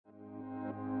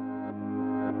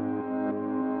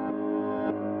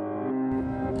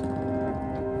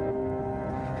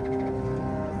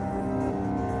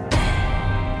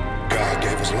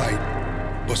was light,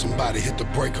 but somebody hit the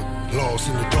breaker. Lost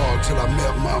in the dark till I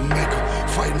met my maker.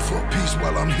 Fighting for peace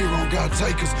while I'm here on God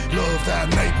take us. Love thy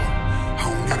neighbor. I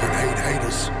don't even hate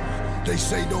haters. They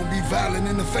say don't be violent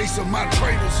in the face of my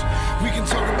traitors. We can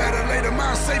talk about it later.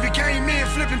 My savior came in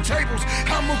flipping tables.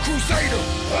 I'm a crusader.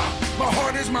 My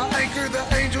heart is my anchor. The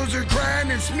angels are crying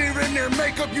and smearing their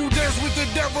makeup. You dance with the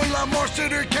devil, I march to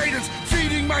their cadence.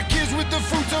 Feeding my kids with the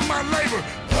fruits of my labor.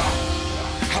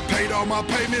 I paid all my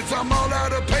payments, I'm all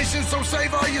out of patience. So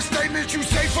save all your statements. You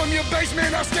say from your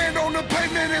basement, I stand on the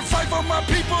pavement and fight for my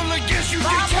people against you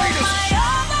dictators.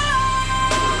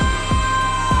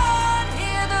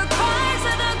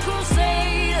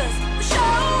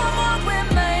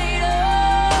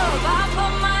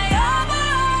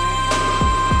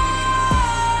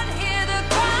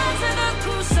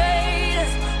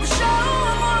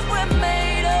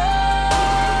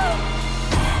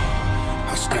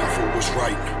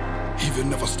 Right,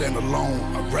 even if I stand alone,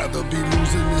 I'd rather be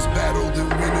losing this battle than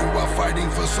winning while fighting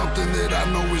for something that I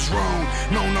know is wrong.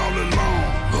 Known all along,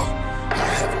 I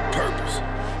have a purpose,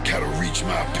 gotta reach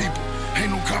my people.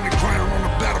 Ain't no common ground on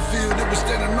the battlefield that we're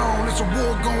standing on. It's a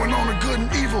war going on of good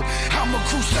and evil. I'm a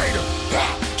crusader,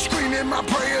 screaming my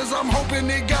prayers. I'm hoping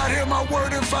that God hear my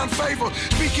word and find favor.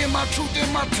 Speaking my truth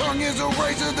and my tongue is a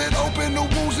razor that open the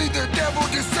wounds, leave the devil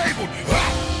disabled.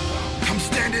 I'm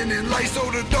standing in light, so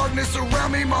the darkness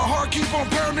around me, my heart keep on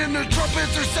pounding, the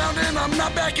trumpets are sounding, I'm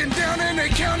not backing down and they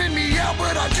counting me out,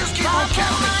 but I just keep on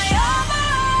counting.